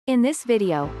In this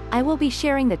video, I will be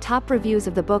sharing the top reviews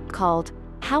of the book called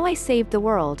How I Saved the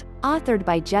World, authored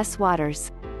by Jess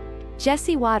Waters.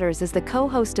 Jesse Waters is the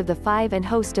co-host of The Five and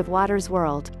host of Waters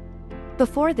World.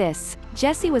 Before this,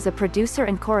 Jesse was a producer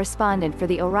and correspondent for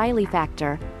The O'Reilly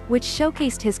Factor, which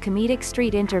showcased his comedic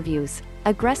street interviews,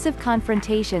 aggressive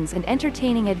confrontations and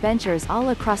entertaining adventures all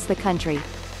across the country.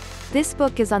 This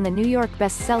book is on the New York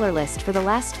bestseller list for the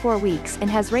last 4 weeks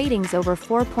and has ratings over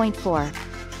 4.4.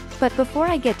 But before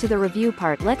I get to the review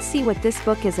part, let's see what this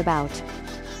book is about.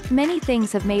 Many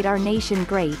things have made our nation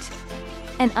great.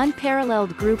 An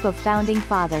unparalleled group of founding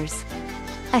fathers.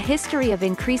 A history of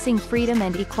increasing freedom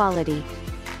and equality.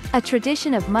 A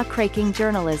tradition of muckraking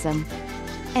journalism.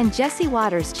 And Jesse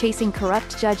Waters chasing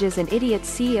corrupt judges and idiot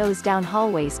CEOs down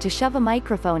hallways to shove a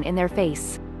microphone in their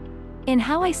face. In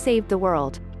How I Saved the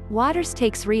World, Waters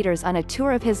takes readers on a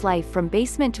tour of his life from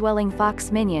basement-dwelling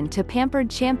Fox minion to pampered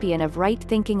champion of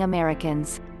right-thinking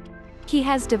Americans. He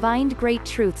has divined great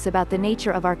truths about the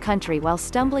nature of our country while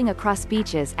stumbling across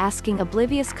beaches asking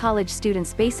oblivious college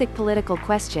students basic political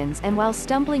questions and while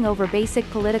stumbling over basic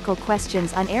political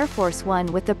questions on Air Force One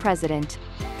with the president.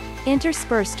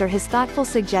 Interspersed are his thoughtful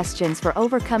suggestions for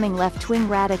overcoming left-wing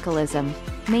radicalism,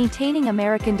 maintaining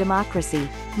American democracy,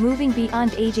 moving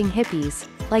beyond aging hippies,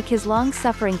 like his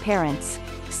long-suffering parents,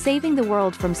 saving the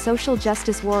world from social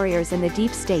justice warriors in the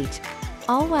deep state,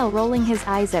 all while rolling his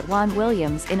eyes at Juan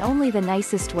Williams in only the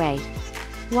nicest way.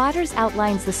 Waters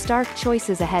outlines the stark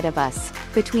choices ahead of us,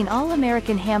 between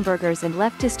all-American hamburgers and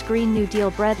leftist Green New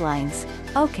Deal breadlines.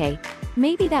 Okay,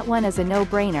 maybe that one is a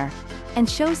no-brainer, and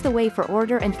shows the way for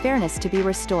order and fairness to be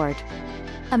restored.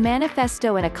 A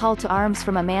manifesto and a call to arms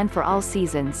from a man for all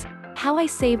seasons. How I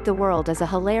Saved the World is a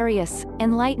hilarious,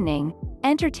 enlightening,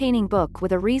 entertaining book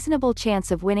with a reasonable chance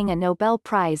of winning a Nobel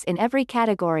Prize in every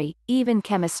category, even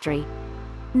chemistry.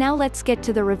 Now let's get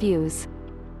to the reviews.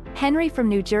 Henry from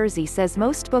New Jersey says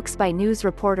most books by news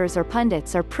reporters or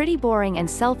pundits are pretty boring and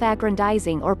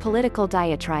self-aggrandizing or political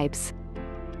diatribes.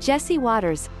 Jesse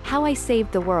Waters' How I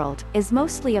Saved the World is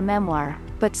mostly a memoir,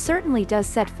 but certainly does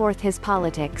set forth his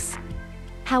politics.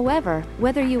 However,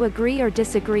 whether you agree or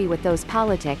disagree with those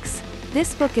politics,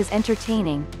 this book is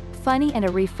entertaining, funny and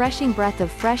a refreshing breath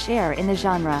of fresh air in the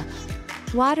genre.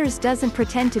 Waters doesn't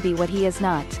pretend to be what he is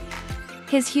not.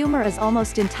 His humor is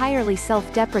almost entirely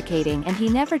self-deprecating and he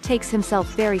never takes himself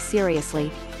very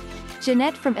seriously.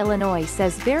 Jeanette from Illinois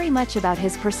says very much about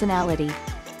his personality.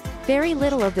 Very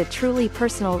little of the truly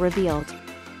personal revealed.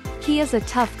 He is a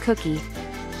tough cookie.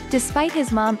 Despite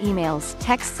his mom emails,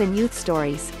 texts and youth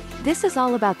stories, this is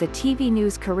all about the TV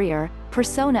news career,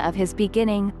 persona of his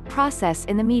beginning, process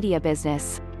in the media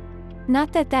business.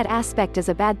 Not that that aspect is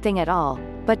a bad thing at all,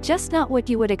 but just not what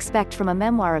you would expect from a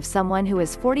memoir of someone who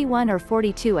is 41 or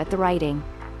 42 at the writing.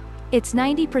 It's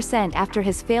 90% after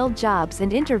his failed jobs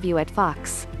and interview at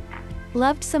Fox.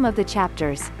 Loved some of the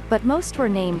chapters, but most were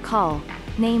name call,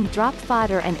 name drop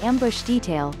fodder and ambush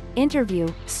detail, interview,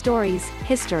 stories,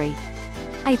 history.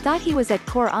 I thought he was at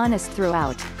core honest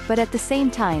throughout, but at the same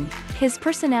time, his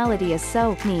personality is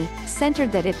so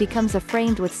me-centered that it becomes a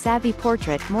framed with savvy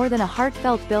portrait more than a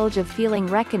heartfelt bilge of feeling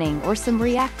reckoning or some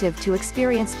reactive to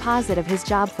experience positive his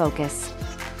job focus.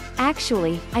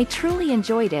 Actually, I truly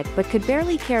enjoyed it but could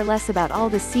barely care less about all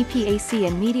the CPAC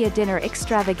and media dinner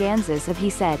extravaganzas of he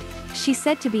said, she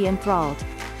said to be enthralled.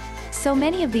 So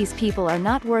many of these people are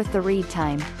not worth the read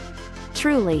time.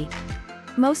 Truly.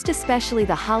 Most especially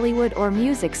the Hollywood or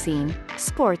music scene,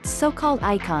 sports so-called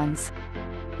icons.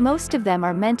 Most of them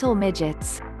are mental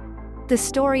midgets. The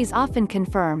stories often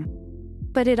confirm.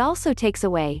 But it also takes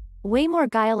away, way more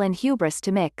guile and hubris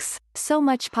to mix, so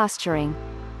much posturing.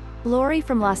 Lori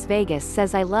from Las Vegas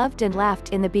says I loved and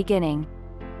laughed in the beginning.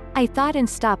 I thought and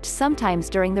stopped sometimes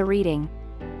during the reading.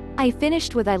 I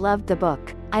finished with I loved the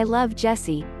book, I love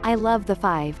Jesse, I love the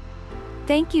Five.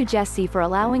 Thank you Jesse for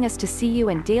allowing us to see you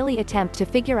and daily attempt to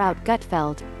figure out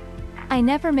Gutfeld. I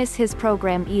never miss his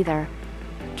program either.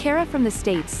 Kara from the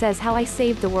States says How I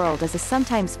Saved the World is a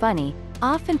sometimes funny,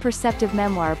 often perceptive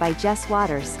memoir by Jess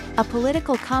Waters, a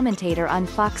political commentator on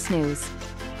Fox News.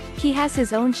 He has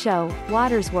his own show,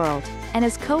 Waters World, and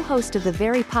is co-host of the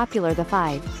very popular The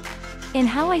Five. In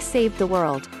How I Saved the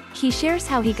World, he shares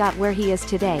how he got where he is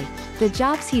today, the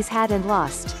jobs he's had and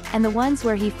lost, and the ones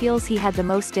where he feels he had the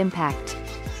most impact.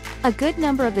 A good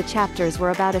number of the chapters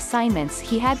were about assignments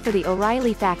he had for the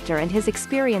O'Reilly Factor and his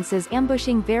experiences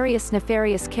ambushing various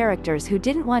nefarious characters who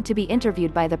didn't want to be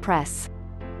interviewed by the press.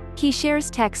 He shares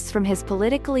texts from his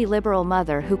politically liberal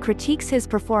mother who critiques his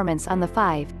performance on The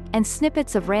Five, and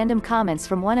snippets of random comments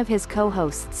from one of his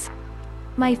co-hosts.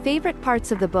 My favorite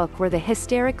parts of the book were the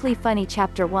hysterically funny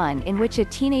Chapter 1 in which a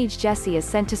teenage Jessie is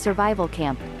sent to survival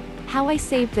camp, How I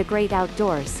Saved the Great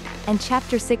Outdoors, and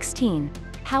Chapter 16,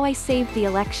 How I Saved the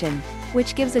Election,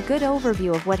 which gives a good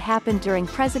overview of what happened during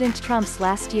President Trump's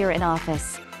last year in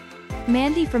office.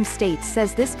 Mandy from States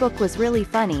says this book was really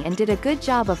funny and did a good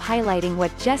job of highlighting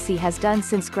what Jessie has done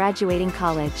since graduating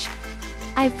college.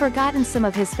 I've forgotten some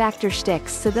of his factor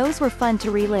shticks, so those were fun to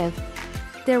relive.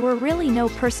 There were really no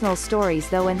personal stories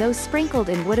though, and those sprinkled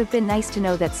in would have been nice to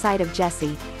know that side of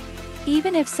Jessie.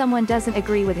 Even if someone doesn't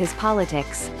agree with his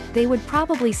politics, they would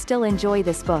probably still enjoy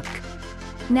this book.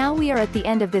 Now we are at the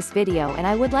end of this video, and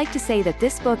I would like to say that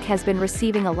this book has been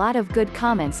receiving a lot of good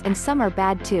comments and some are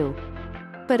bad too.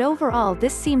 But overall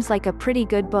this seems like a pretty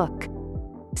good book.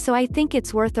 So I think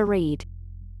it's worth a read.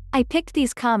 I picked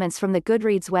these comments from the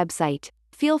Goodreads website.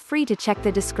 Feel free to check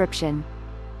the description.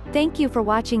 Thank you for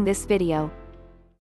watching this video.